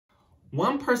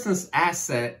One person's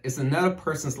asset is another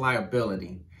person's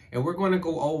liability. And we're going to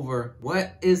go over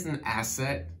what is an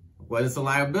asset, what is a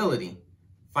liability.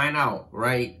 Find out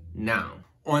right now.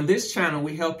 On this channel,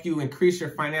 we help you increase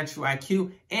your financial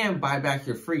IQ and buy back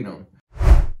your freedom.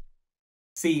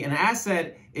 See, an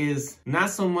asset is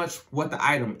not so much what the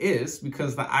item is,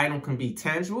 because the item can be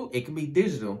tangible, it can be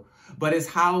digital, but it's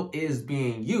how it is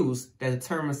being used that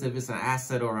determines if it's an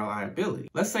asset or a liability.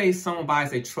 Let's say someone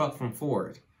buys a truck from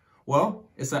Ford. Well,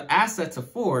 it's an asset to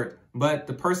Ford, but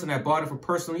the person that bought it for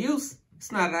personal use,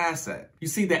 it's not an asset. You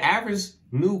see, the average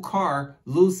new car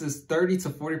loses 30 to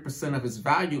 40% of its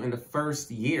value in the first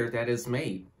year that it's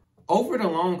made. Over the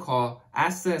long haul,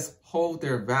 assets hold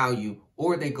their value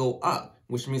or they go up,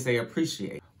 which means they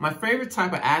appreciate. My favorite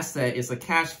type of asset is a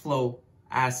cash flow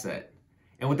asset.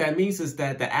 And what that means is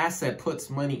that the asset puts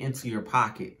money into your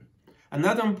pocket.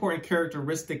 Another important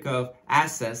characteristic of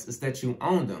assets is that you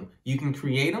own them. You can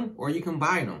create them or you can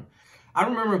buy them. I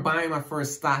remember buying my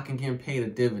first stock and getting paid a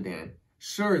dividend.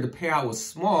 Sure, the payout was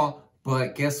small,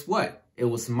 but guess what? It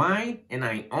was mine and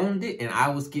I owned it and I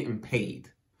was getting paid.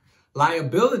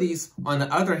 Liabilities, on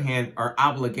the other hand, are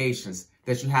obligations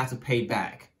that you have to pay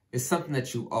back. It's something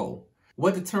that you owe.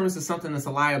 What determines if something is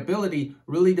a liability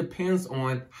really depends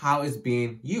on how it's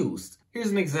being used.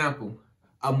 Here's an example.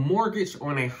 A mortgage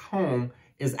on a home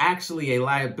is actually a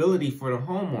liability for the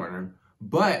homeowner,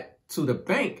 but to the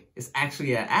bank, it's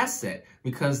actually an asset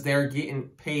because they're getting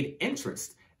paid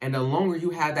interest. And the longer you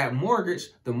have that mortgage,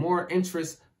 the more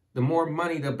interest, the more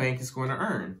money the bank is going to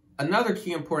earn. Another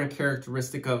key important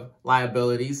characteristic of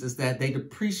liabilities is that they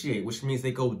depreciate, which means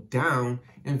they go down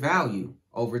in value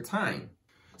over time.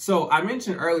 So I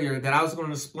mentioned earlier that I was going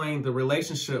to explain the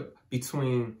relationship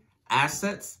between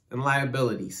assets and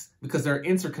liabilities because they're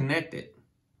interconnected.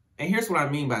 And here's what I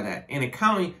mean by that. In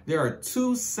accounting, there are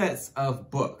two sets of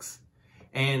books.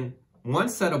 And one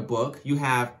set of book, you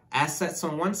have assets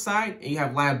on one side and you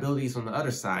have liabilities on the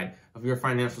other side of your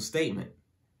financial statement.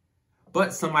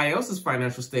 But somebody else's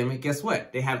financial statement, guess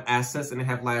what? They have assets and they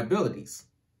have liabilities.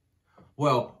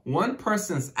 Well, one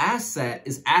person's asset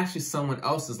is actually someone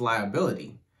else's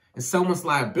liability. And someone's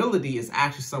liability is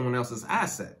actually someone else's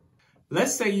asset.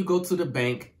 Let's say you go to the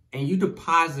bank and you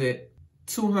deposit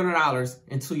 $200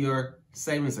 into your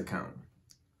savings account.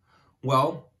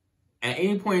 Well, at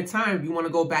any point in time, you want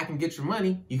to go back and get your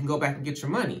money, you can go back and get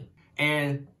your money.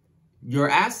 And your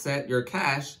asset, your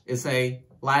cash, is a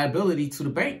liability to the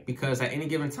bank because at any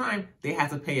given time, they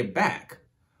have to pay it back.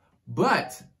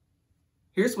 But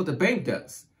here's what the bank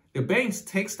does. The bank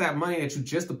takes that money that you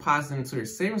just deposited into your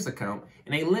savings account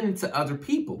and they lend it to other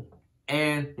people.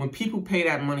 And when people pay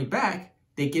that money back,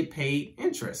 they get paid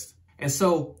interest. And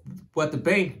so what the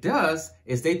bank does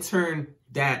is they turn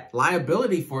that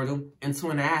liability for them into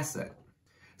an asset.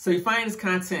 So you find this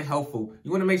content helpful, you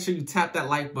want to make sure you tap that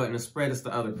like button and spread this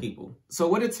to other people. So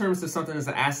what determines if something is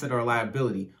an asset or a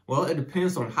liability? Well, it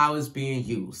depends on how it's being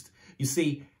used. You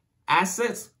see,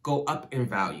 assets go up in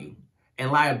value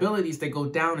and liabilities, they go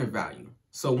down in value.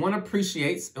 So one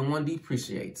appreciates and one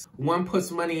depreciates. One puts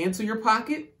money into your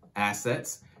pocket,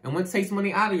 assets, and one takes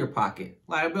money out of your pocket,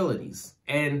 liabilities.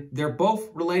 And they're both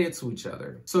related to each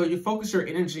other. So you focus your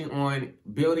energy on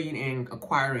building and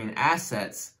acquiring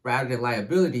assets rather than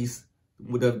liabilities.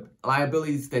 With the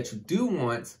liabilities that you do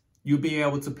want, you'll be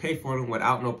able to pay for them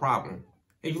without no problem.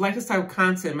 If you like this type of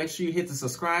content, make sure you hit the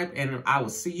subscribe and I will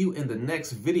see you in the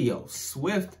next video.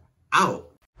 Swift out.